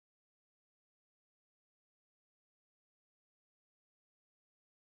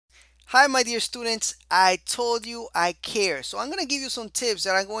Hi, my dear students. I told you I care. So I'm going to give you some tips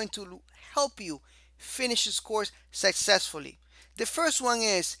that are going to help you finish this course successfully. The first one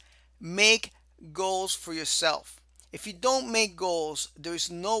is make goals for yourself. If you don't make goals, there is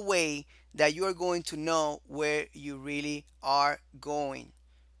no way that you are going to know where you really are going.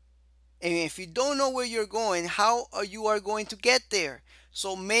 And if you don't know where you're going, how are you are going to get there?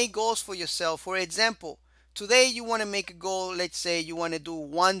 So make goals for yourself. For example, today you want to make a goal. Let's say you want to do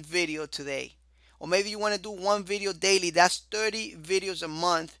one video today. Or maybe you want to do one video daily. That's 30 videos a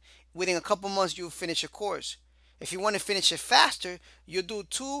month. Within a couple months, you'll finish a course. If you want to finish it faster, you do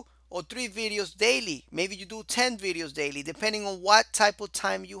 2 or 3 videos daily. Maybe you do 10 videos daily, depending on what type of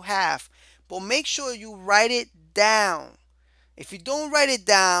time you have. But make sure you write it down. If you don't write it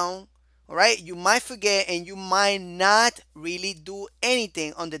down, all right, you might forget and you might not really do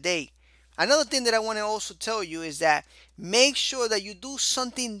anything on the day. Another thing that I want to also tell you is that make sure that you do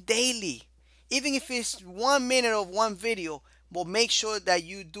something daily, even if it's 1 minute of one video, but make sure that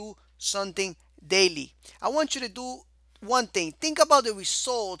you do something daily. I want you to do one thing. Think about the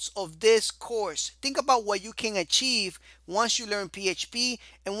results of this course. Think about what you can achieve once you learn PHP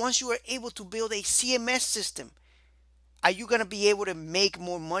and once you are able to build a CMS system. Are you going to be able to make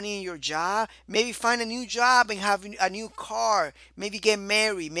more money in your job? Maybe find a new job and have a new car. Maybe get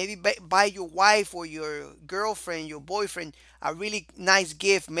married. Maybe buy your wife or your girlfriend, your boyfriend a really nice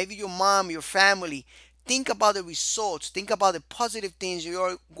gift. Maybe your mom, your family. Think about the results. Think about the positive things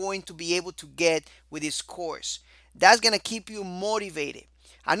you're going to be able to get with this course. That's going to keep you motivated.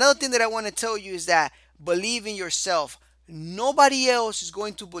 Another thing that I want to tell you is that believe in yourself. Nobody else is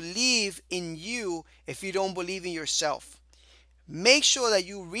going to believe in you if you don't believe in yourself. Make sure that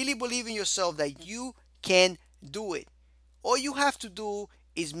you really believe in yourself, that you can do it. All you have to do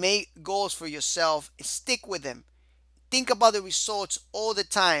is make goals for yourself and stick with them. Think about the results all the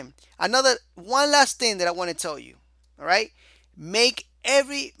time. One last thing that I want to tell you, all right? Make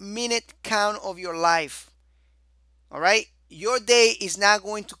every minute count of your life, all right? Your day is not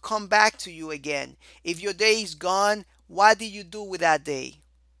going to come back to you again. If your day is gone, what did you do with that day?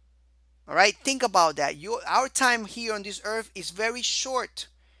 All right, think about that. Our time here on this earth is very short,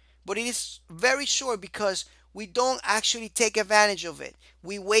 but it is very short because we don't actually take advantage of it.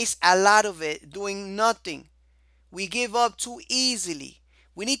 We waste a lot of it doing nothing. We give up too easily.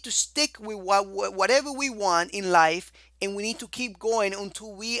 We need to stick with whatever we want in life, and we need to keep going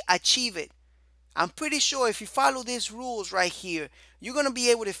until we achieve it. I'm pretty sure if you follow these rules right here, you're going to be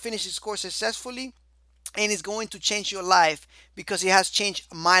able to finish this course successfully, and it's going to change your life because it has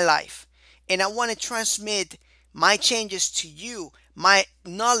changed my life. And I want to transmit my changes to you, my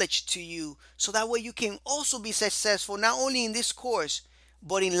knowledge to you, so that way you can also be successful not only in this course,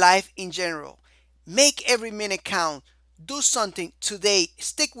 but in life in general. Make every minute count. Do something today.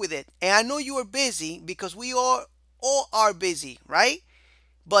 Stick with it. And I know you are busy because we all are busy, right?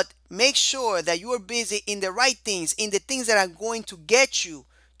 But make sure that you are busy in the right things, in the things that are going to get you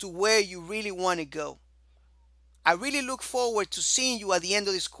to where you really want to go. I really look forward to seeing you at the end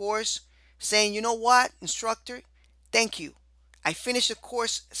of this course saying, you know what, instructor, thank you. I finished the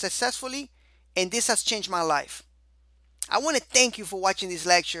course successfully and this has changed my life. I want to thank you for watching this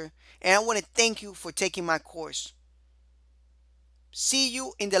lecture and I want to thank you for taking my course. See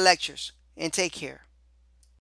you in the lectures and take care.